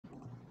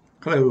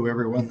Hello,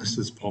 everyone. This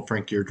is Paul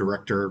Frank, your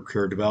Director of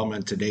Career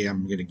Development. Today,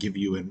 I'm going to give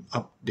you an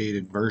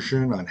updated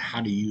version on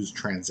how to use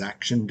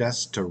Transaction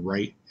Desk to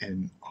write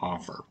an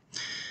offer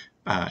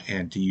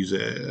and to use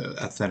a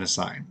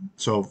Thenasign.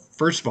 So,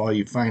 first of all,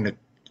 you find a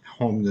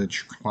home that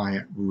your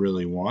client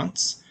really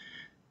wants.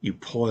 You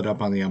pull it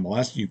up on the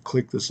MLS. You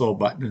click this little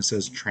button that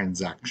says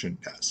Transaction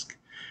Desk.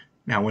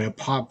 Now, when it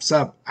pops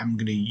up, I'm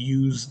going to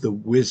use the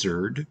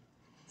wizard,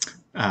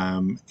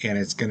 and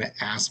it's going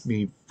to ask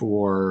me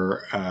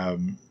for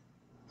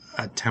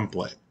a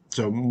template.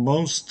 So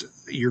most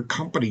your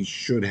company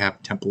should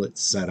have templates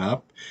set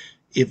up.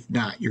 If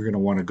not, you're going to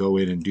want to go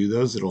in and do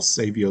those. It'll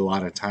save you a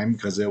lot of time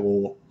because it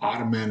will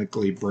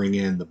automatically bring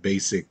in the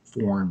basic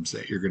forms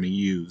that you're going to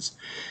use.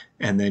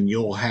 And then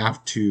you'll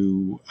have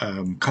to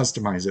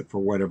customize it for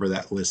whatever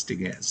that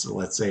listing is. So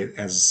let's say it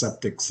has a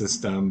septic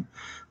system.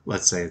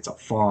 Let's say it's a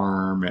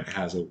farm. It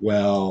has a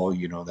well,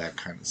 that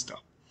kind of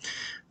stuff.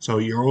 So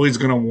you're always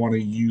going to want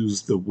to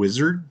use the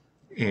wizard.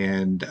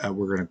 And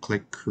we're going to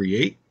click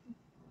create.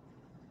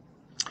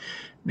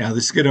 Now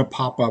this is going to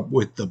pop up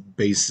with the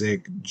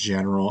basic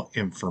general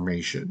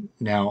information.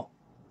 Now,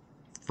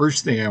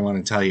 first thing I want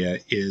to tell you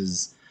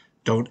is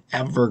don't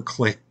ever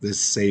click this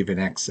save and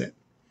exit.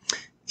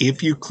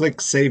 If you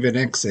click save and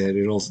exit,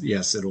 it'll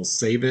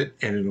save it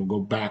and it'll go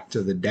back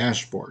to the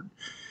dashboard.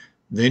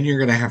 Then you're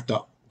going to have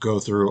to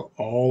go through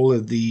all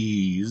of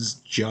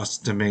these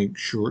just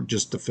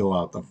to fill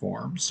out the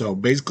form. So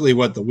basically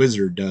what the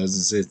wizard does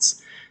is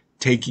it's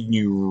taking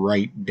you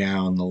right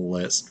down the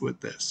list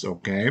with this,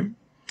 okay?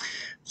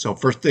 So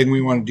first thing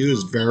we want to do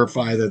is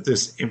verify that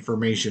this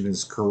information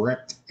is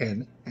correct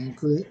and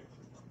accurate.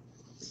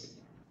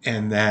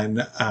 And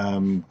then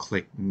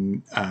click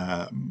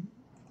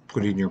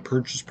put in your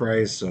purchase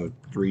price, so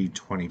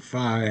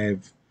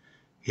 $325,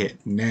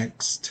 hit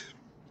next.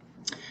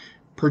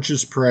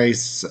 Purchase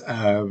price,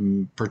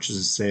 purchase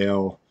and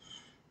sale.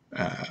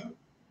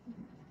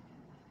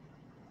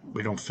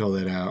 We don't fill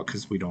that out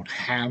because we don't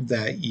have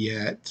that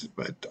yet,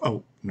 but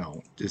oh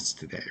no, it's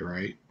today,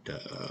 right?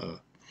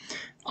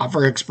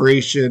 Offer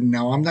expiration.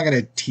 Now, I'm not going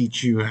to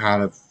teach you how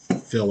to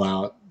fill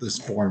out this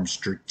form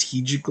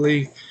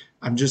strategically.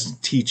 I'm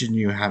just teaching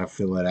you how to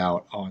fill it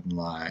out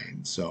online.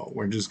 So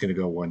we're just going to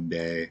go one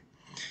day.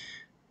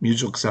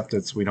 Mutual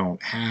acceptance we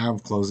don't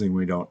have. Closing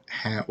we don't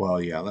have.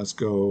 Well, yeah, let's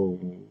go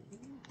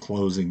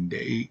closing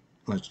date.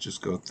 Let's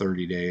just go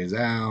 30 days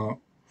out.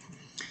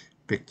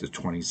 Pick the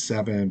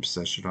 27th,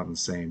 possession on the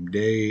same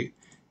date.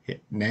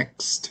 Hit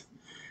next.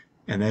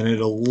 And then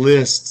it'll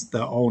list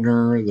the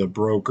owner, the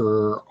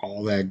broker,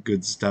 all that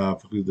good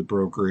stuff, who the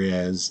broker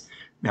is.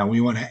 Now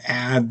we want to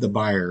add the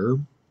buyer.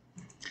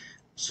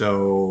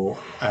 So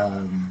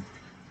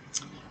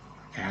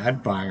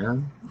add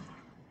buyer.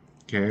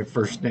 Okay,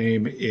 first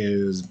name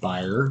is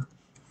buyer.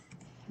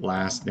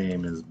 Last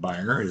name is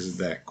buyer. Isn't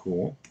that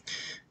cool?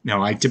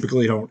 Now I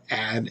typically don't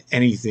add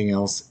anything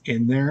else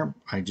in there.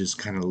 I just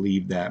kind of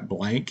leave that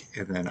blank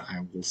and then I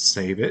will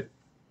save it.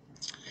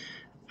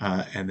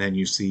 And then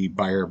you see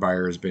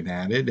buyer has been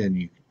added, and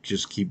you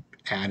just keep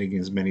adding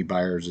as many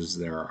buyers as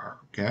there are,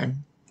 okay?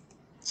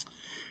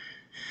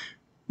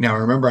 Now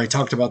remember I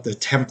talked about the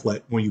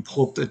template. When you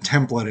pull up the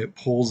template, it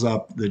pulls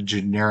up the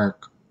generic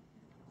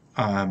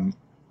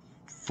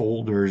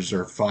folders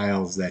or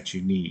files that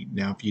you need.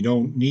 Now if you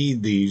don't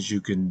need these,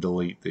 you can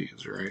delete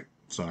these, right?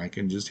 So I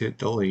can just hit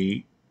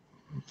delete.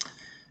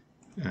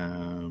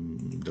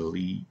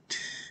 Delete.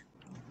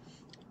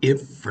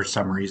 If for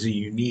some reason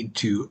you need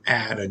to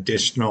add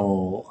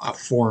additional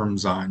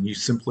forms on, you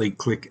simply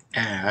click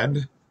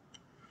add.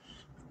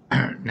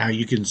 Now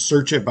you can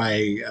search it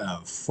by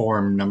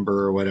form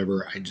number or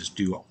whatever. I just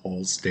do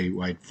all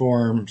statewide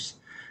forms.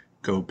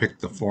 Go pick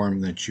the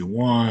form that you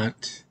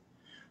want.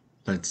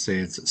 Let's say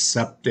it's a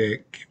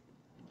septic.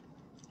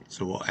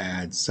 So we'll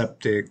add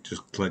septic.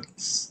 Just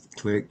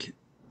click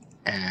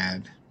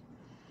add.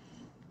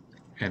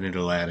 And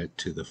it'll add it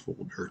to the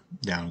folder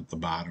down at the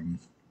bottom.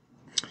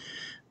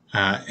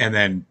 And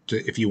then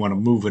if you want to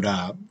move it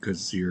up,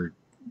 because you're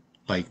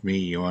like me,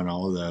 you want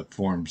all the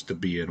forms to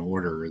be in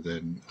order,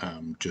 then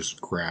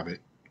just grab it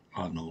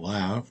on the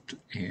left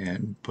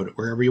and put it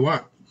wherever you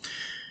want.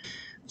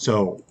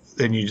 So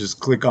then you just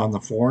click on the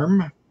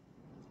form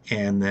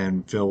and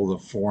then fill the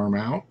form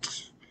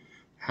out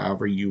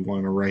however you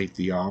want to write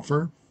the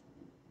offer.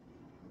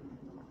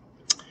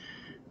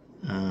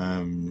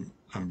 I'm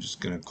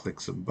just going to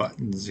click some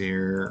buttons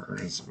here.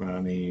 Earnest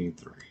money,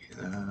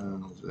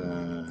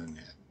 3,000.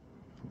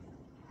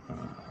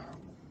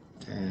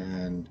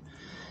 10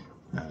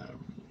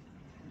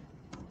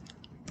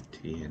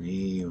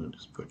 T&E, we'll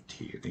just put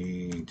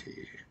T&E,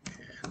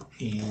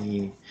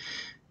 T&E,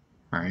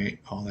 all right,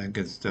 all that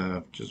good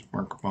stuff. Just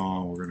mark them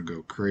all. We're going to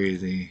go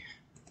crazy.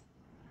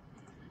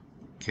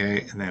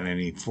 Okay, and then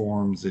any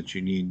forms that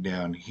you need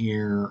down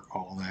here,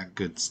 all that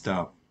good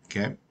stuff.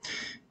 Okay,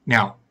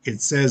 now it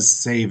says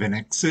save and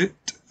exit.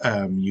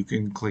 You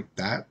can click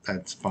that.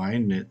 That's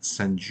fine. It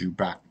sends you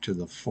back to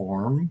the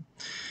form.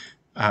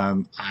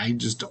 I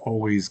just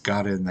always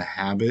got in the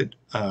habit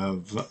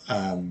of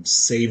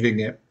saving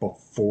it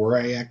before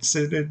I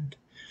exited.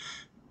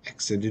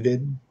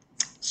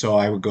 So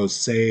I would go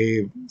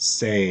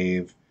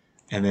save,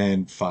 and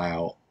then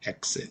file,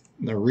 exit.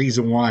 And the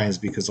reason why is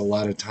because a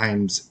lot of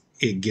times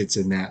it gets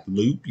in that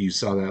loop. You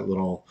saw that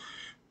little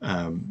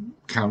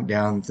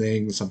countdown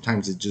thing.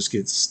 Sometimes it just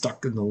gets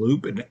stuck in the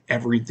loop, and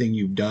everything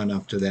you've done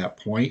up to that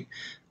point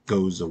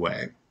goes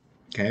away.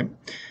 Okay,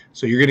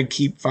 so you're going to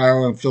keep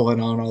filing,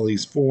 filling out all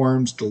these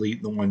forms,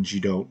 delete the ones you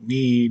don't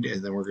need,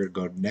 and then we're going to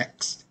go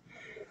next.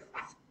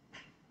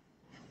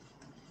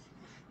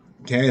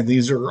 Okay, and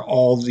these are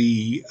all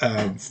the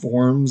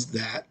forms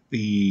that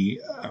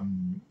the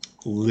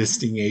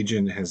listing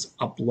agent has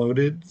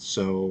uploaded.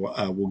 So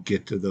we'll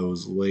get to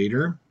those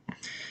later.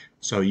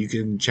 So you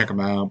can check them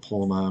out,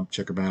 pull them up,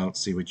 check them out,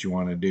 see what you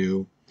want to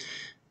do,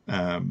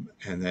 and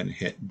then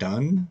hit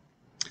done.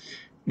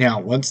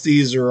 Now, once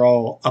these are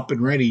all up and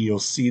ready, you'll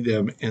see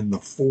them in the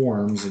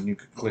forms, and you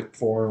can click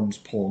forms,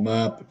 pull them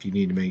up. If you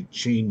need to make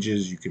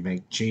changes, you can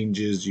make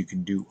changes. You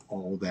can do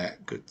all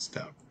that good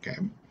stuff. Okay.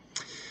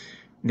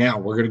 Now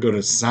we're going to go to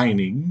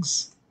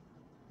signings.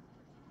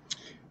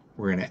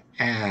 We're going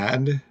to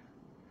add,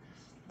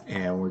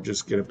 and we're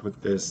just going to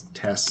put this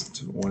test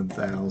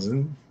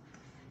 1000.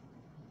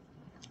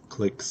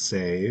 Click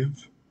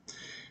save,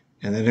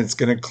 and then it's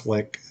going to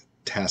click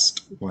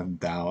test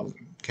 1000.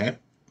 Okay.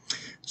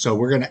 So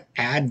we're going to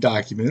add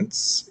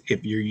documents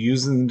if you're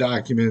using the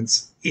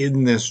documents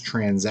in this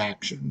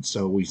transaction.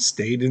 So we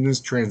stayed in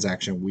this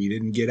transaction. We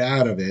didn't get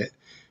out of it.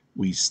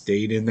 We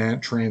stayed in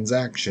that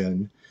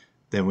transaction.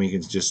 Then we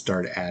can just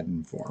start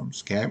adding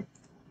forms. Okay.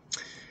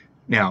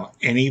 Now,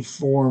 any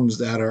forms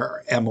that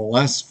are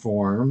MLS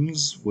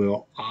forms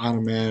will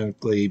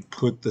automatically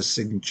put the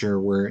signature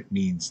where it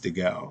needs to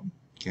go.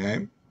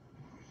 Okay.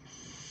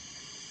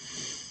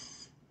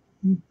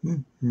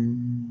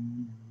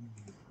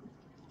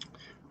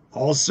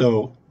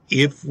 Also,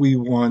 if we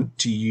want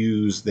to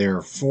use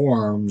their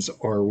forms,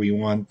 or we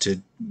want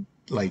to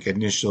like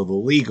initial the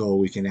legal,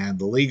 we can add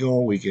the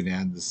legal, we can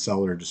add the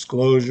seller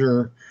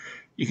disclosure.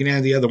 You can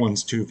add the other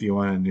ones too if you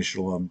want to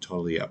initial them,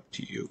 totally up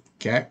to you.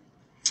 Okay.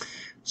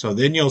 So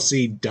then you'll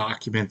see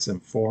documents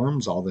and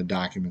forms. All the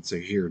documents are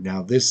here.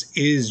 Now this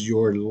is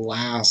your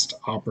last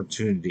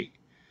opportunity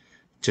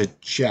to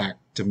check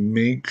to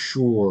make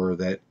sure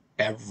that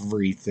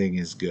everything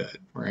is good,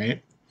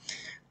 right?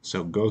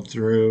 So go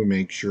through,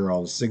 make sure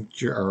all the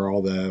signature or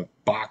all the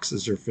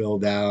boxes are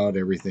filled out,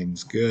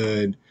 everything's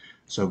good.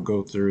 So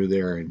go through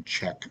there and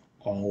check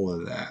all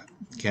of that.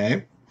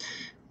 Okay.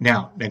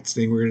 Now, next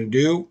thing we're going to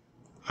do,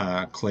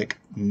 click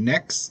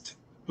next.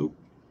 Oop.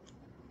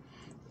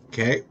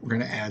 Okay, we're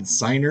going to add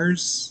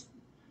signers,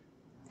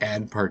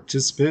 add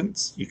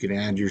participants. You can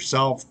add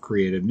yourself,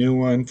 create a new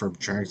one from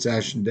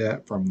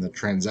the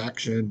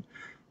transaction,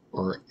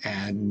 or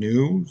add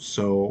new.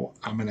 So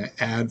I'm going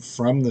to add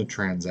from the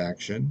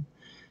transaction,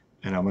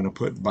 and I'm going to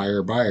put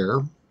buyer.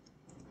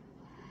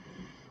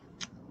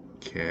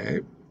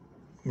 Okay.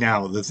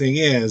 Now the thing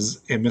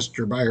is, in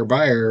Mr.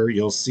 Buyer,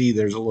 you'll see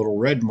there's a little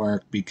red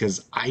mark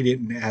because I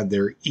didn't add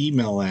their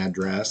email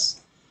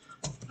address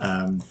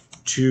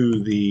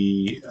to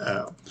the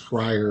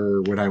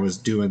prior when I was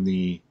doing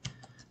the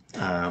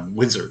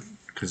wizard,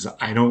 because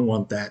I don't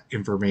want that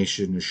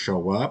information to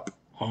show up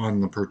on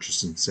the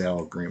purchase and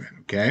sale agreement.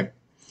 Okay.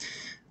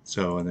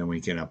 So, and then we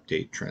can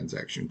update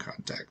transaction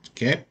contact.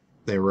 Okay.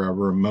 They were a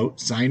remote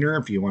signer.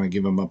 If you want to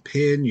give them a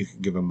PIN, you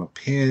can give them a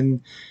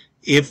PIN.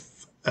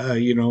 If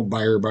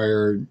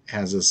buyer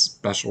has a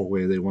special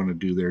way they want to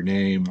do their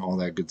name, all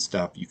that good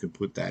stuff, you can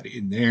put that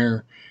in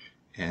there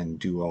and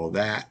do all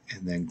that,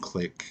 and then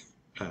click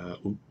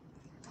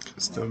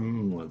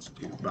custom. Let's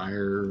do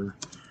buyer.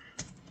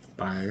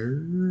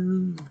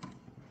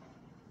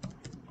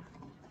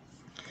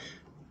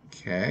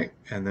 Okay,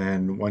 and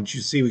then once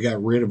you see we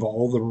got rid of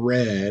all the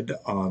red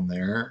on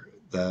there,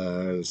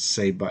 the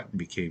save button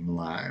became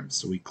live.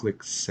 So we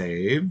click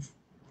save.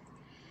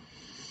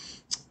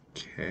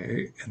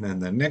 Okay, and then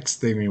the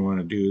next thing we want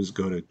to do is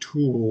go to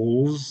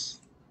tools,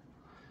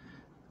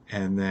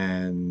 and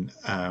then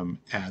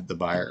add the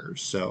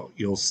buyers. So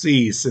you'll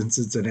see, since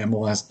it's an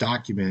MLS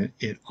document,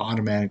 it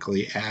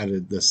automatically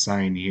added the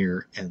sign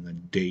here and the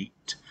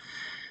date.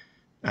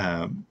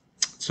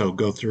 So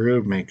go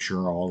through, make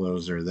sure all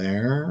those are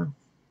there.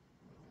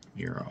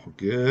 You're all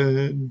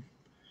good.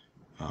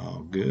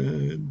 All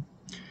good.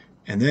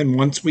 And then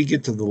once we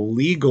get to the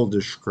legal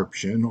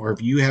description, or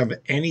if you have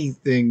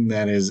anything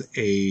that is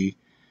an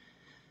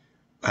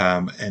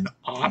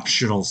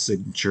optional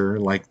signature,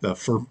 like the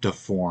FIRPTA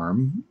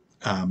form,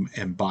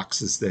 and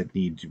boxes that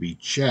need to be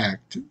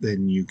checked,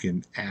 then you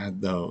can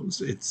add those.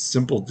 It's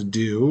simple to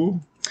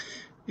do.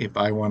 If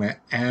I want to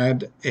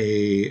add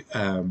a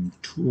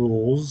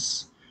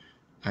tools,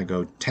 I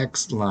go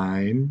text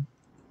line,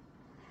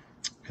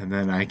 and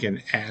then I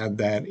can add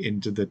that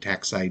into the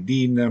text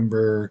ID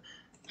number.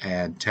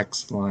 Add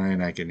text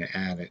line, I can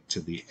add it to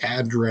the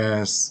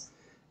address.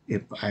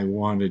 If I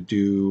want to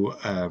do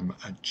a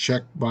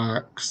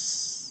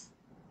checkbox,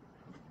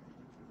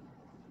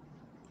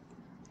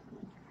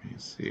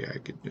 see, I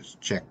could just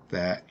check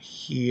that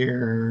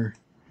here.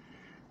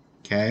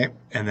 Okay,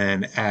 and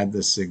then add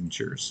the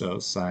signature. So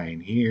sign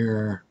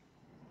here.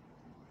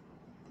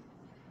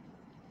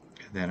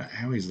 And then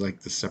I always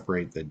like to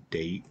separate the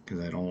date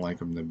because I don't like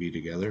them to be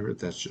together, but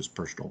that's just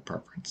personal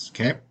preference.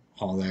 Okay,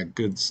 all that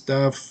good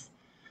stuff.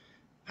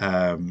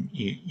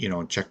 You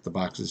know, check the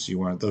boxes you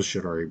want. Those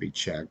should already be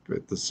checked,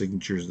 but the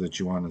signatures that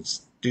you want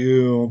to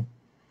do.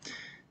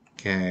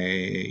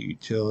 Okay,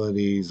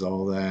 utilities,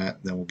 all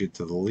that. Then we'll get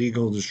to the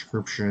legal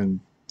description.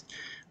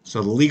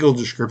 So the legal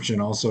description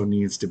also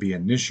needs to be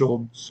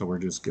initialed. So we're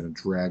just going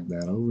to drag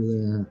that over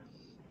there.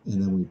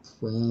 And then we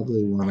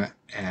probably want to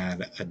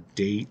add a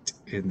date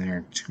in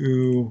there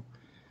too.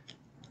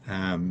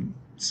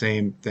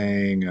 Same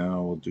thing.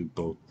 We'll do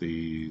both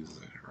these.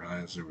 I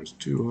realized there was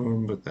two of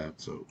them, but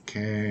that's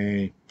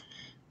okay.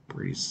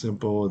 Pretty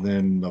simple. And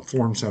then the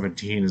Form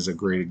 17 is a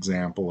great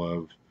example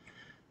of,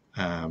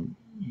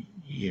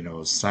 you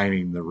know,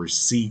 signing the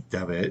receipt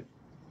of it.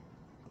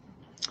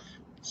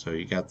 So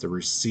you got the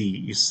receipt,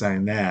 you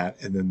sign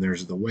that, and then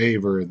there's the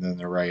waiver, and then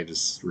the right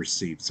is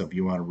receipt. So if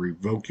you want to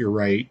revoke your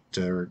right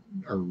to,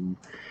 or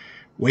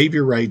waive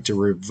your right to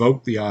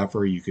revoke the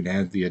offer, you can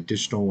add the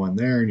additional one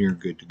there, and you're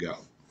good to go.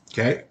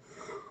 Okay.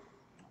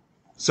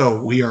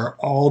 So we are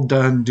all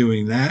done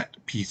doing that.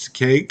 Piece of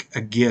cake.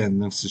 Again,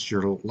 this is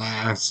your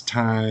last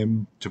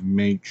time to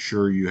make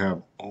sure you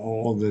have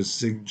all the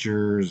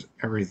signatures,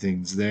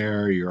 everything's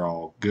there, you're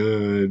all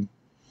good,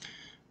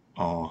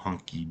 all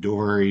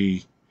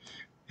hunky-dory,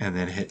 and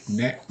then hit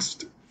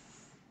next.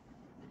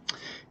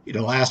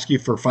 It'll ask you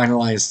for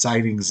finalized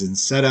sightings and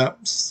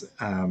setups.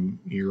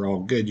 You're all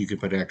good. You can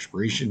put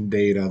expiration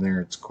date on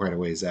there. It's quite a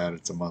ways out.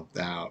 It's a month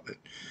out, but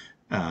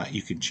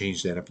you can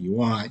change that if you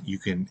want. You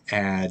can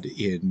add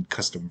in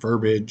custom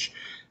verbiage.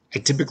 I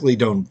typically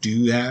don't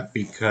do that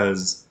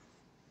because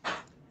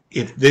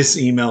if this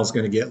email is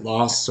going to get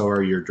lost, so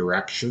are your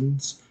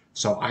directions.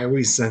 So I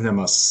always send them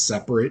a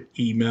separate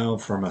email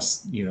from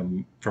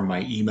from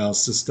my email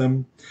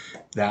system.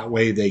 That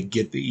way they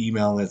get the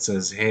email that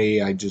says,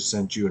 hey, I just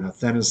sent you an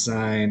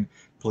Authentisign.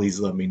 Please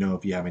let me know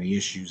if you have any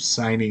issues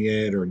signing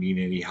it or need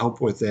any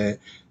help with it.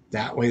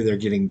 That way they're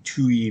getting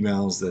two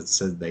emails that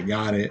said they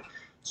got it.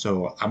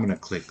 So I'm going to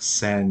click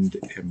send,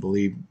 and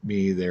believe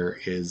me, there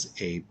is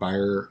a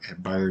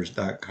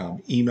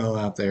buyer@buyers.com email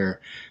out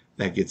there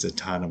that gets a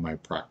ton of my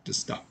practice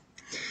stuff.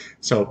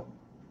 So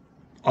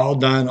all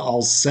done,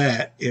 all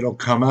set. It'll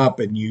come up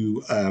and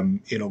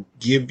it'll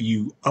give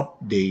you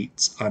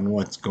updates on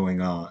what's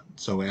going on.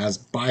 So as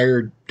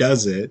buyer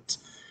does it,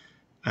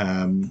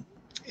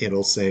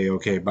 it'll say,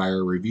 okay,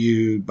 buyer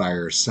reviewed,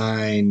 buyer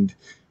signed,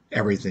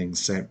 everything's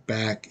sent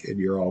back, and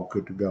you're all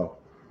good to go.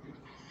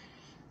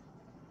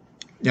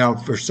 Now,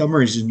 for some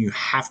reason, you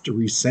have to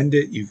resend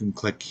it. You can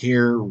click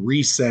here.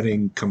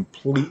 Resetting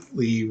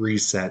completely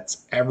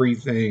resets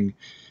everything.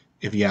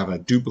 If you have a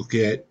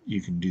duplicate, you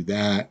can do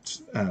that.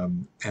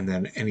 And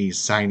then any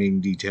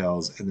signing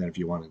details. And then if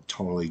you want to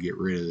totally get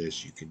rid of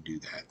this, you can do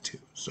that too.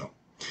 So,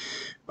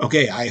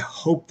 okay, I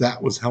hope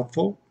that was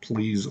helpful.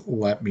 Please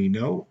let me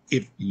know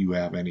if you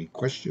have any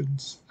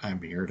questions.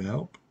 I'm here to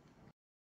help.